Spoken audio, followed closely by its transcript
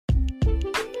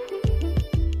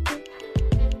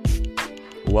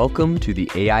Welcome to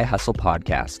the AI Hustle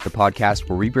Podcast, the podcast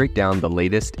where we break down the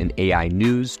latest in AI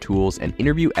news, tools, and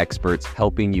interview experts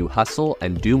helping you hustle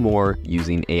and do more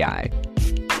using AI.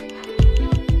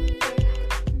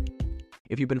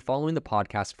 If you've been following the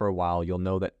podcast for a while, you'll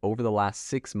know that over the last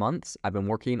 6 months, I've been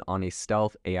working on a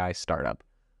stealth AI startup.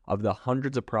 Of the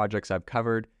hundreds of projects I've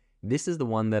covered, this is the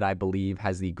one that I believe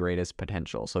has the greatest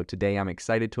potential. So today I'm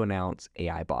excited to announce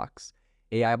AIBox.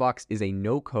 AIBox is a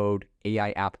no-code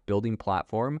AI app building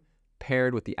platform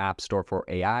paired with the App Store for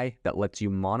AI that lets you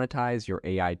monetize your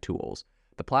AI tools.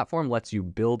 The platform lets you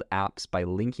build apps by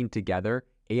linking together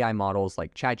AI models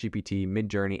like ChatGPT,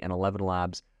 Midjourney, and 11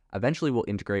 Labs. Eventually will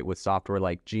integrate with software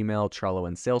like Gmail, Trello,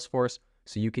 and Salesforce,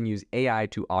 so you can use AI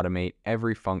to automate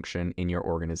every function in your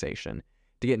organization.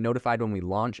 To get notified when we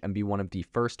launch and be one of the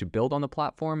first to build on the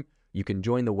platform, you can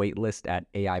join the waitlist at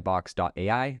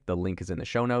aibox.ai. The link is in the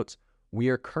show notes. We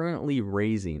are currently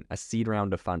raising a seed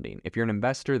round of funding. If you're an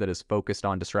investor that is focused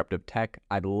on disruptive tech,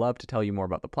 I'd love to tell you more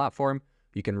about the platform.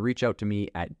 You can reach out to me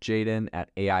at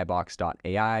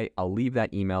jaden@aibox.ai. I'll leave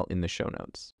that email in the show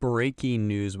notes. Breaking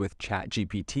news with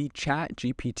ChatGPT.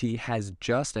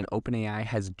 ChatGPT and OpenAI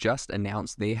has just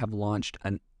announced they have launched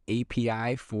an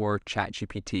API for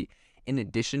ChatGPT. In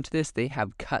addition to this, they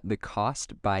have cut the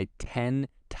cost by 10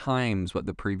 times what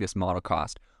the previous model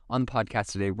cost. On the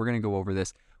podcast today, we're going to go over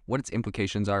this, what its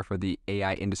implications are for the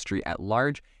AI industry at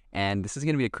large. And this is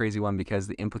going to be a crazy one because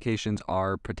the implications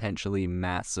are potentially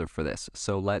massive for this.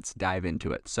 So let's dive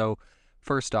into it. So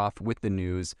first off, with the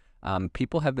news,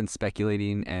 people have been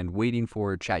speculating and waiting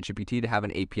for ChatGPT to have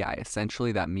an API.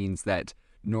 Essentially, that means that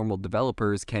normal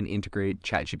developers can integrate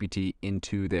ChatGPT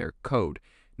into their code.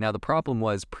 Now, the problem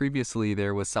was previously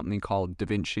there was something called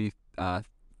DaVinci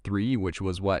 3, which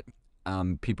was what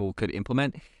people could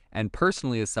implement. And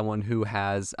personally, as someone who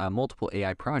has multiple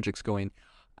AI projects going,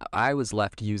 I was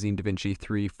left using DaVinci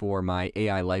 3 for my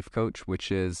AI life coach,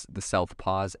 which is the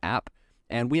Self-Pause app.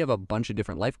 And we have a bunch of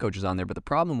different life coaches on there. But the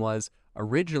problem was,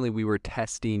 originally we were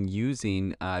testing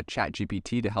using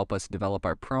ChatGPT to help us develop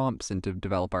our prompts and to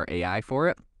develop our AI for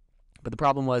it. But the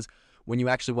problem was, when you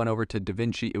actually went over to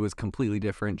DaVinci, it was completely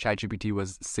different. ChatGPT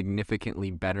was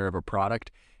significantly better of a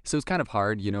product. So it's kind of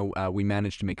hard. We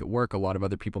managed to make it work. A lot of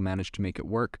other people managed to make it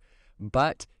work,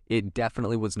 but it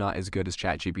definitely was not as good as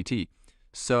ChatGPT.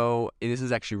 So this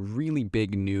is actually really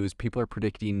big news. People are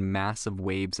predicting massive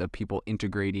waves of people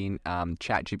integrating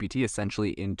ChatGPT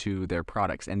essentially into their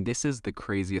products. And this is the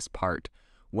craziest part.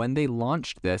 When they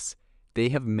launched this, they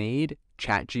have made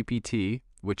ChatGPT,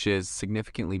 which is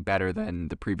significantly better than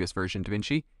the previous version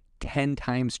DaVinci, 10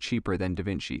 times cheaper than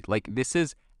DaVinci. Like, this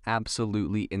is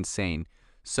absolutely insane.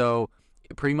 So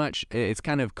pretty much, it's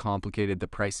kind of complicated, the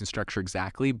pricing structure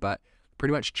exactly, but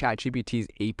pretty much ChatGPT's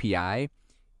API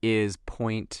is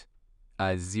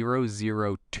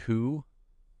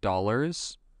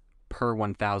 $0.002 per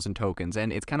 1,000 tokens.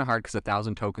 And it's kind of hard because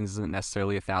 1,000 tokens isn't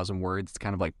necessarily 1,000 words. It's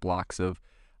kind of like blocks of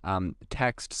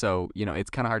text. So,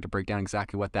 it's kind of hard to break down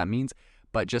exactly what that means.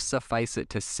 But just suffice it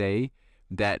to say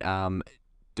that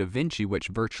DaVinci, which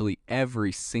virtually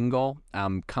every single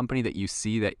company that you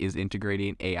see that is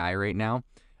integrating AI right now,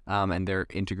 and they're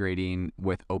integrating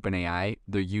with OpenAI,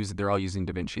 they're all using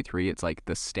DaVinci 3. It's like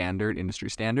the standard, industry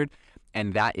standard,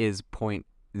 and that is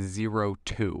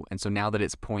 0.02. And so now that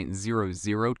it's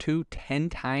 0.002, 10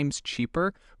 times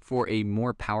cheaper for a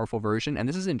more powerful version. And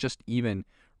this isn't just even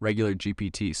regular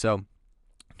GPT. So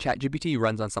ChatGPT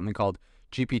runs on something called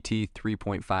GPT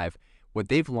 3.5. What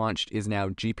they've launched is now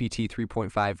GPT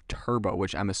 3.5 Turbo,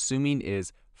 which I'm assuming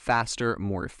is faster,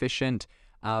 more efficient.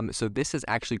 So this is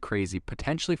actually crazy.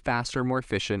 Potentially faster, more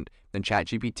efficient than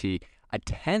ChatGPT. A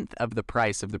tenth of the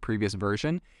price of the previous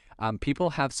version. People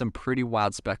have some pretty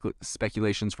wild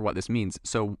speculations for what this means.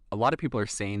 So a lot of people are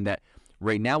saying that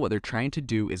right now what they're trying to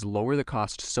do is lower the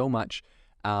cost so much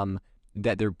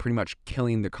that they're pretty much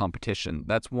killing the competition.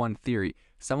 That's one theory.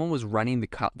 Someone was running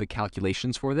the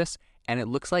calculations for this, and it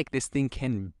looks like this thing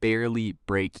can barely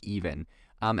break even.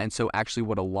 And so actually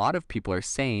what a lot of people are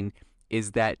saying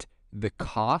is that the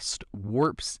cost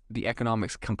warps the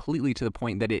economics completely to the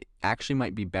point that it actually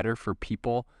might be better for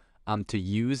people to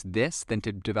use this than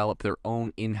to develop their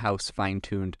own in-house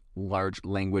fine-tuned large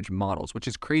language models, which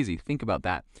is crazy. Think about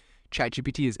that.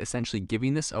 ChatGPT is essentially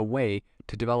giving this away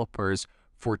to developers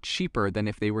for cheaper than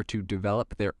if they were to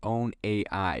develop their own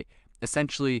AI.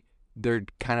 Essentially, they're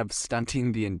kind of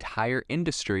stunting the entire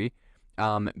industry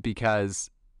because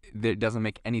it doesn't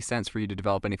make any sense for you to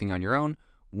develop anything on your own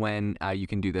when you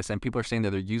can do this. And people are saying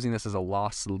that they're using this as a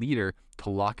loss leader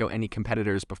to lock out any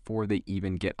competitors before they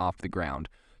even get off the ground.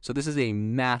 So this is a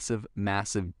massive,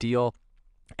 massive deal.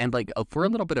 And for a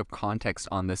little bit of context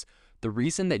on this, The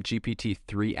reason that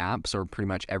GPT-3 apps, or pretty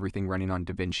much everything running on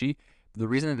DaVinci, the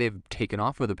reason that they've taken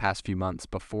off over the past few months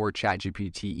before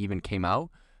ChatGPT even came out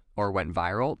or went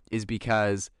viral is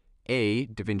because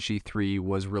DaVinci 3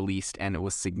 was released and it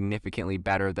was significantly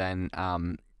better than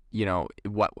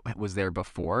what was there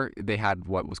before. They had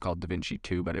what was called DaVinci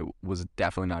 2, but it was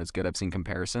definitely not as good. I've seen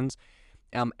comparisons.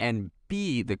 And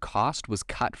B, the cost was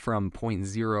cut from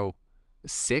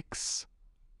 0.06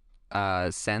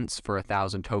 cents for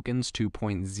 1,000 tokens to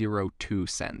 0.02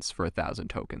 cents for 1,000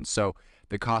 tokens. So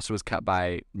the cost was cut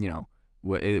by,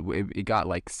 it got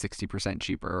like 60%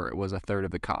 cheaper, or it was a third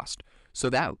of the cost. So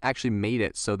that actually made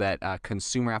it so that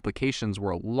consumer applications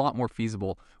were a lot more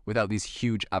feasible without these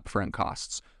huge upfront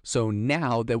costs. So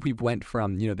now that we went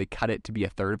from, they cut it to be a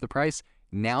third of the price,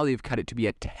 now they've cut it to be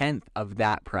a tenth of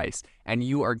that price. And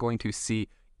you are going to see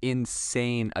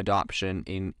insane adoption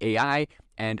in AI,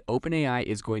 and OpenAI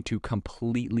is going to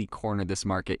completely corner this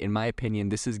market. In my opinion,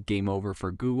 this is game over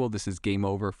for Google. This is game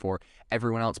over for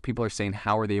everyone else. People are saying,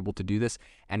 how are they able to do this?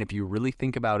 And if you really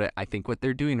think about it, I think what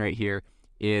they're doing right here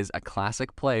is a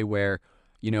classic play where,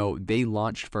 they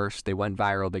launched first, they went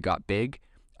viral, they got big.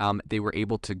 They were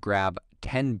able to grab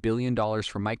 $10 billion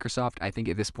from Microsoft. I think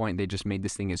at this point, they just made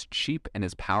this thing as cheap and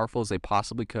as powerful as they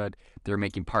possibly could. They're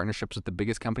making partnerships with the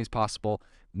biggest companies possible.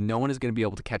 No one is going to be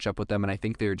able to catch up with them, and I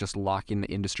think they're just locking the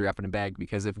industry up in a bag,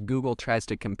 because if Google tries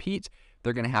to compete,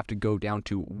 they're going to have to go down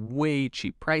to way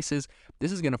cheap prices.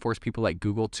 This is going to force people like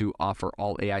Google to offer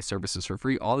all AI services for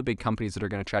free. All the big companies that are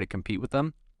going to try to compete with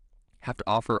them have to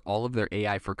offer all of their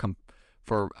AI for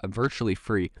virtually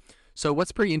free. So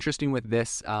what's pretty interesting with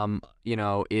this,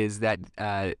 is that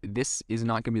this is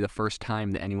not going to be the first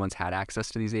time that anyone's had access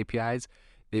to these APIs.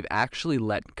 They've actually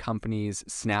let companies,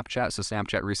 Snapchat, so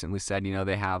Snapchat recently said,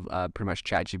 they have pretty much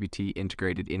ChatGPT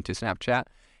integrated into Snapchat.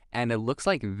 And it looks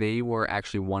like they were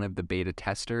actually one of the beta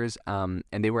testers, and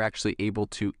they were actually able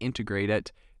to integrate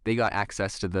it. They got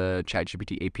access to the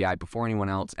ChatGPT API before anyone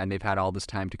else, and they've had all this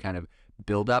time to kind of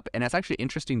build up. And it's actually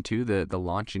interesting too, the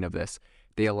launching of this.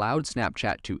 They allowed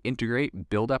Snapchat to integrate,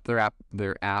 build up their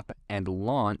app, and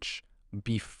launch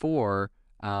before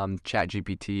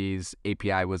ChatGPT's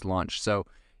API was launched. So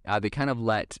they kind of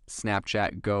let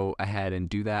Snapchat go ahead and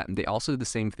do that. And they also did the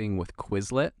same thing with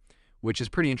Quizlet, which is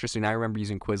pretty interesting. I remember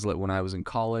using Quizlet when I was in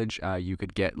college. You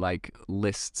could get like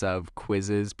lists of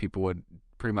quizzes. People would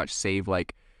pretty much save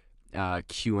like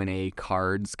Q&A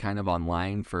cards kind of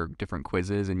online for different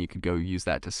quizzes, and you could go use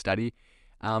that to study.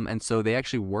 And so they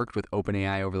actually worked with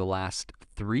OpenAI over the last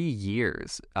 3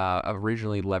 years,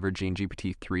 originally leveraging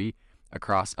GPT-3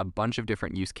 across a bunch of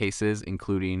different use cases,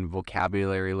 including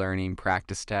vocabulary learning,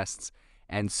 practice tests.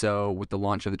 And so with the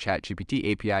launch of the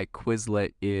ChatGPT API,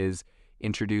 Quizlet is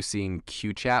introducing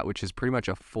QChat, which is pretty much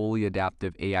a fully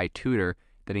adaptive AI tutor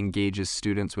that engages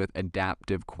students with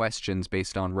adaptive questions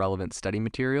based on relevant study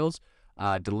materials,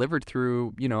 delivered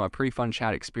through, a pretty fun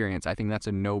chat experience. I think that's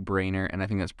a no-brainer, and I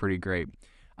think that's pretty great.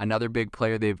 Another big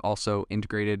player they've also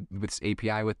integrated with this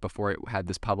API with before it had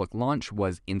this public launch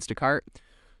was Instacart.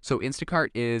 So Instacart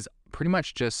is pretty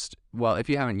much just, well, if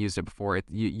you haven't used it before,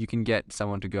 you can get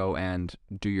someone to go and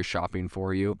do your shopping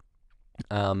for you.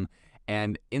 And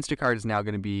Instacart is now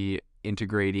going to be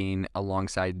integrating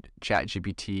alongside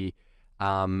ChatGPT,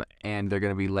 and they're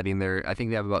going to be letting I think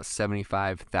they have about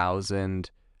 75,000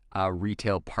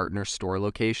 retail partner store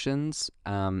locations,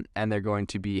 and they're going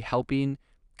to be helping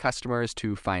customers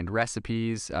to find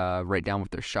recipes, write down what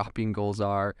their shopping goals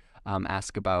are,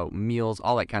 ask about meals,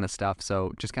 all that kind of stuff.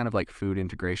 So just kind of like food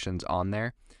integrations on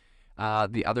there.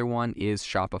 The other one is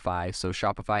Shopify. So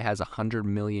Shopify has 100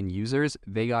 million users.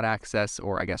 They got access,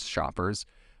 or I guess shoppers,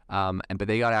 but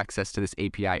they got access to this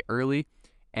API early,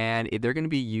 and they're going to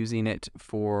be using it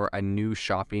for a new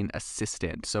shopping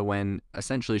assistant. So when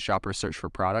essentially shoppers search for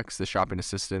products, the shopping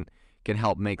assistant can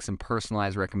help make some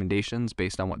personalized recommendations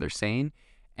based on what they're saying.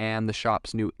 And the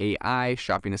shop's new AI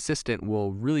shopping assistant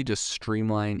will really just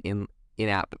streamline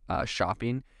in-app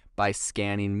shopping by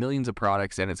scanning millions of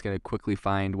products, and it's going to quickly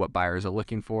find what buyers are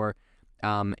looking for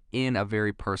in a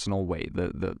very personal way,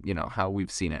 how we've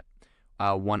seen it.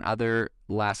 One other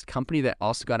last company that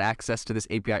also got access to this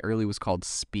API early was called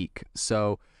Speak.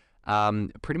 So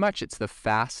pretty much it's the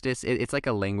fastest, it's like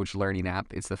a language learning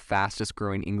app. It's the fastest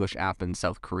growing English app in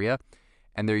South Korea.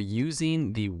 And they're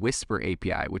using the Whisper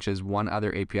API, which is one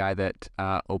other API that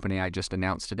OpenAI just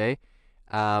announced today.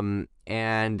 And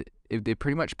it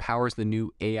pretty much powers the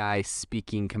new AI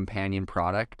speaking companion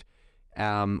product,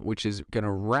 which is going to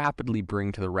rapidly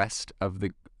bring to the rest of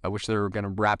the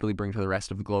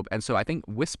globe. And so I think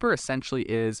Whisper essentially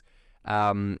is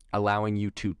allowing you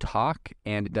to talk,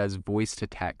 and it does voice to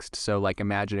text. So like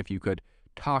imagine if you could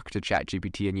talk to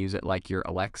ChatGPT and use it like your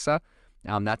Alexa.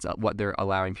 That's what they're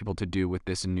allowing people to do with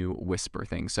this new Whisper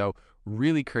thing. So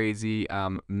really crazy,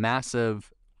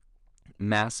 massive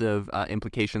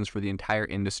implications for the entire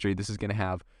industry. This is going to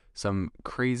have some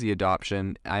crazy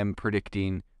adoption. I'm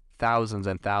predicting thousands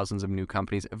and thousands of new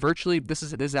companies. Virtually, this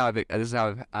is how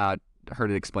I've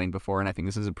heard it explained before, and I think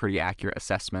this is a pretty accurate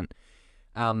assessment.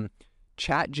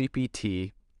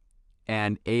 ChatGPT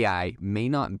and AI may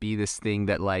not be this thing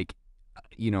that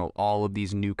all of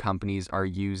these new companies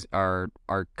are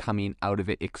coming out of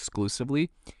it exclusively.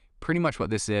 Pretty much what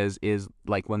this is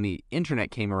like when the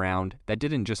internet came around, that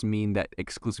didn't just mean that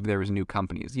exclusively there was new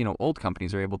companies. Old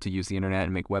companies are able to use the internet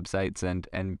and make websites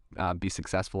and be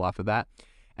successful off of that.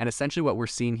 And essentially what we're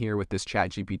seeing here with this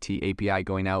ChatGPT API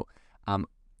going out,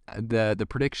 the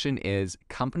prediction is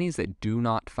companies that do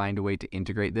not find a way to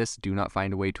integrate this, do not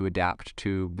find a way to adapt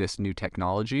to this new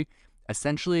technology,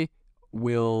 essentially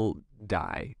will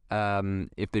die.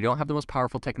 If they don't have the most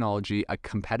powerful technology, a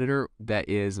competitor that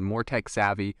is more tech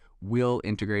savvy will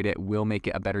integrate it, will make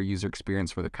it a better user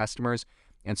experience for the customers.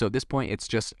 And so at this point, it's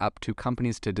just up to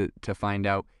companies to find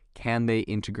out, can they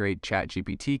integrate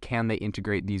ChatGPT? Can they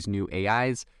integrate these new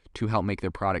AIs to help make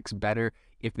their products better?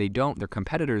 If they don't, their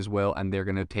competitors will, and they're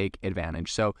going to take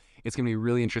advantage. So it's going to be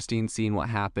really interesting seeing what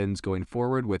happens going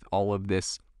forward with all of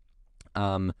this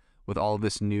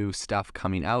new stuff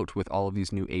coming out, with all of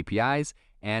these new APIs.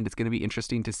 And it's going to be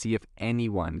interesting to see if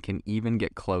anyone can even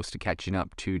get close to catching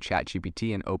up to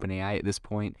ChatGPT and OpenAI at this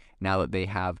point, now that they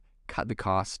have cut the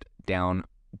cost down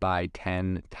by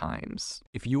 10 times.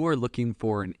 If you are looking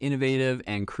for an innovative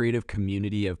and creative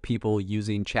community of people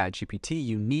using ChatGPT,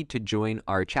 you need to join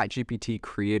our ChatGPT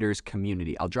creators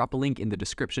community. I'll drop a link in the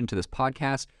description to this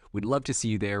podcast. We'd love to see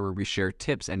you there, where we share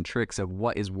tips and tricks of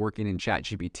what is working in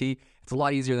ChatGPT. It's a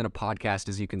lot easier than a podcast,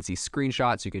 as you can see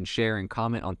screenshots, you can share and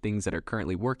comment on things that are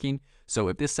currently working. So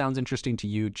if this sounds interesting to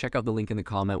you, check out the link in the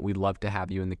comment. We'd love to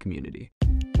have you in the community.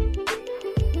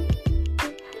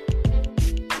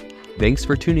 Thanks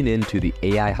for tuning in to the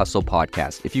AI Hustle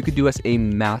podcast. If you could do us a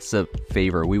massive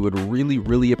favor, we would really,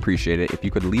 really appreciate it if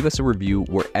you could leave us a review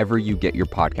wherever you get your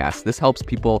podcasts. This helps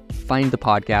people find the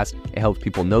podcast. It helps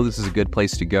people know this is a good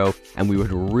place to go. And we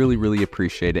would really, really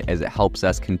appreciate it, as it helps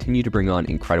us continue to bring on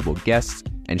incredible guests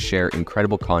and share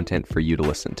incredible content for you to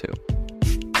listen to.